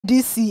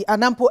NDC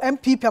anampo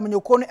MPP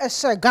amanyoko no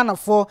ehye Ghana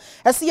for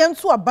ese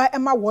yentu aba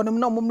ema wonum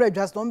na omumre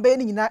adwas no mbe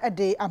ni nyina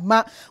ede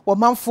ama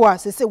womanfo a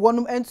sese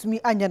wonum entumi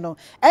anye no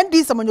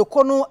NDC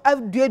amanyoko no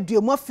aduadue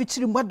mu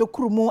afichiri mu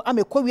adokuru mu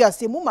amekwa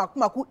ase mu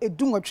makomako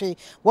edunwotwe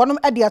wonum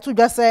ede ato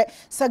dwase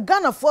se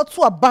Ghana for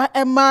to aba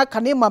ema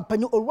kane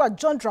mampanyi Owura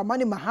John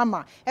Dramani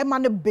Mahama ema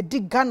ne bedi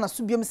Ghana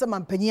so biem se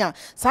mampanyi a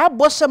sa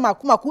boshe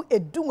makomako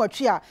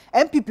edunwotwe a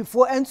MPP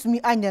for entumi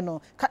anye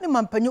no kane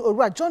mampanyi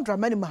Owura John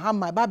Dramani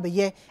Mahama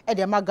babeye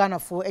ede ma Ghana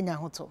for enya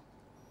hoto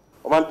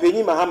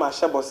Mampanyi Mahama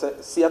shebo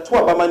se ato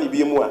abama ne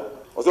biemu a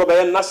ozo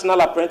be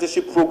national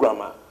apprenticeship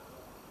program a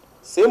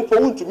se mpo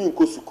untumi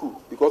nko suku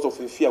because of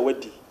fear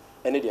wadi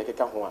ene de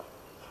keka ho a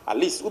at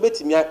least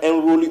ubetimi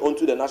enroll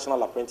onto the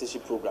national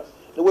apprenticeship program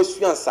na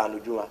wasu ansa no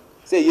dwuma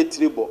say ye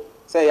trebo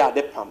say ye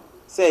adepam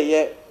say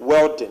ye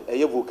welding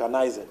ye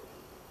vulcanizing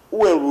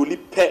wo enroll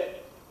pe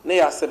na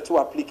ye accept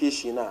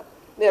application na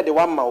ye de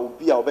one ma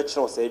obi a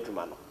obekere say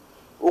dwuma no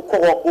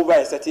ukọ over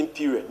a certain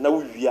period na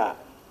we are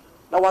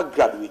na wa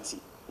graduate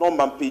no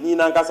mampanyi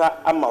na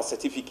nkasa ama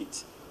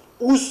certificate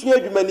usua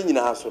adwuma ni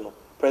nyina so no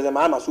president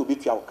Mahama so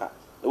obetua woka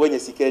na wanya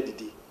sika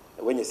didi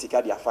na wanya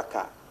sika de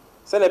afaka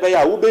se na be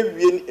ya wo be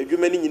wie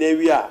adwuma ni nyina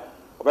wie a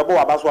obebo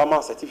waba so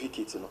ama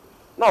certificate no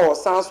na wo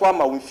san so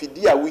ama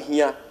wifidi a wo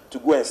hia to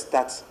go and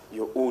start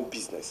your own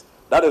business.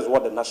 That is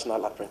what the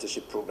national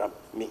apprenticeship program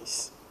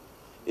means.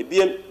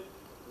 Ebiem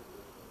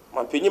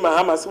mampanyi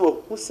Mahama se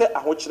wo se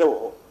ahokyere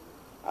wo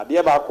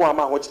ade ba ko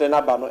ama ahokyere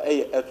na ba no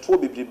eto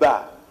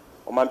bebriba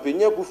o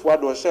mampanyi akufu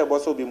ado hye ebo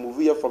so be move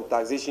here from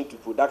taxation to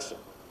production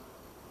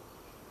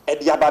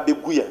ede aba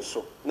begu yen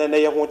so na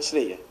ye ho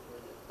kyere ye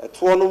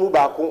eto no mu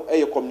ba ko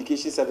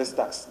communication service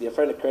tax the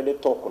friend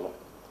credit talk no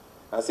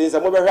and since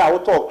mo be hwe a wo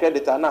talk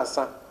credit na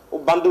asa o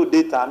bundle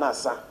data na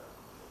asa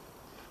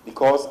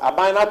because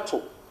abina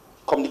to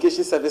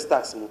communication service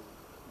tax mu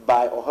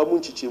by ohamu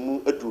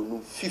nchichemu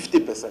adunu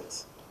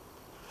 50%.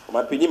 O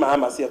mampanyi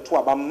Mahama se eto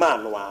aba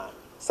man no a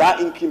sa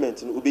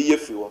increment no obeye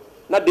free wo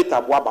na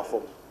data bo aba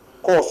form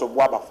course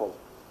bo aba form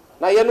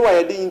na ye no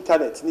ye de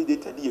internet ni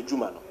data di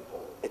adwuma no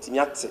etimi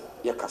ate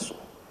ye kaso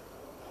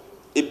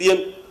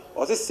ebiem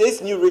o se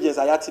 6 new regions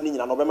ayate ni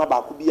nyina no bema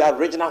ba ko bia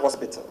regional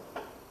hospital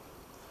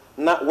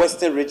na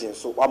western region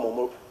so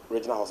amomo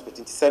regional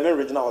hospital 7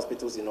 regional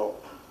hospitals in all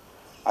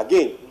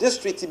again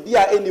district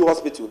bia any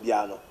hospital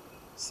bia no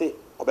say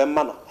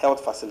obema no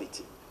health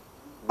facility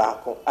ba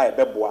ko ai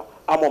beboa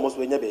amomo so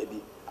nya ba bi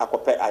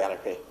akope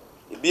ayarehwe.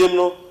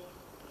 No,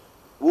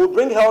 we will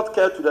bring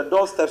healthcare to the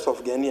doorsteps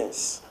of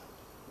Ghanaians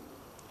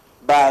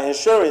by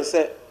ensuring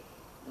that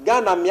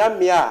Ghana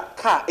miamia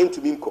car into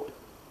Minko.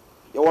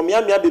 You want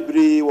miamia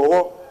bebre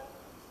wo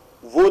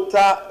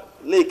voter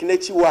lake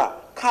nechiwa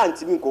car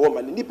into Minko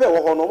woman. Nipe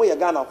wo hono we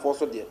Ghana for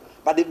so there,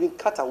 but they've been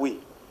cut away.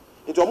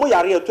 Into mo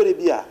yare to the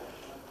bia.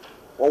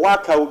 Wo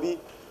waka obi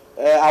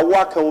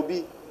awaka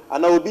obi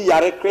ana obi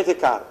yare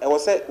critical. E wo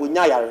say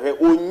onya yare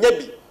onya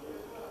bi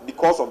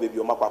because of baby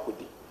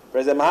omakwakodi.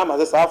 President Mahama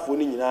says afọ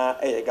ni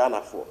nyina Ghana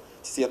for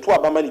se to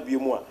abama ni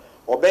biemu a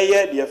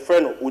obeye de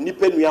friend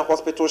onipa nua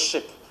hospital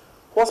ship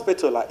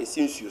hospital a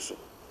esinsuo so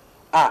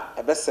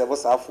ebe serve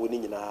sa afọ ni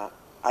nyina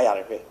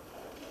ayarehwe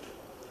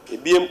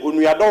ebiem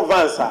onua do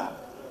vans a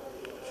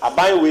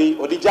aban we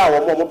odija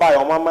wo mo ba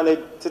yo mo ama na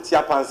tete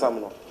apansam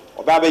no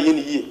oba ba ye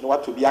ni yie na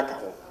wato bi aka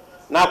ho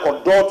na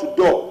akọ door to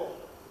door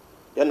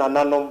ye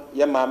nananom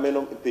ye maame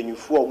no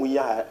mpenyufu o mu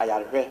ya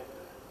ayarehwe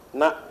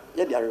na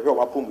ye de arehwe o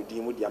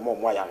mapomudin mu de ama o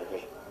mo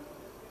ayarehwe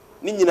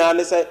ni nyina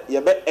ne say ye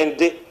be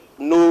ende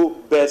no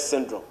birth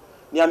syndrome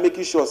ni am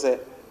making sure say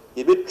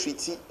ye be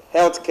treat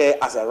healthcare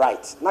as a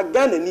right na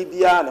Ghana ni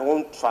bia na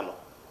won fa no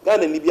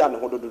Ghana ni bia na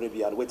hododo no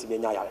bia no wetimi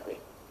nya yarehwe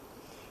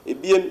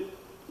ebiem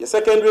ye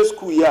secondary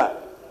school ya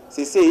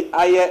say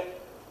aye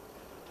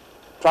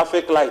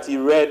traffic light,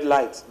 red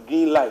light,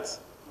 green light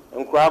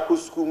enkura ko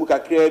school mu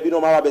kakra bi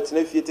no ma ba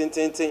betena fie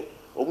tententen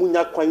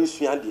omunya kwan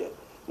sua de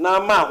na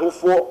ma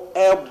ahofo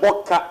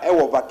eboka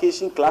wo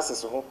vacation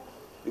classes ho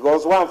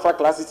because one for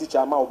class teacher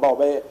ama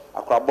oba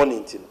akrabon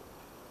ntin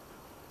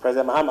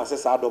President Mahama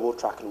says our double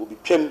track will be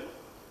twem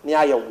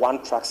near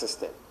one track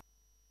system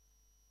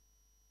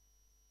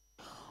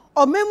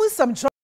o memu some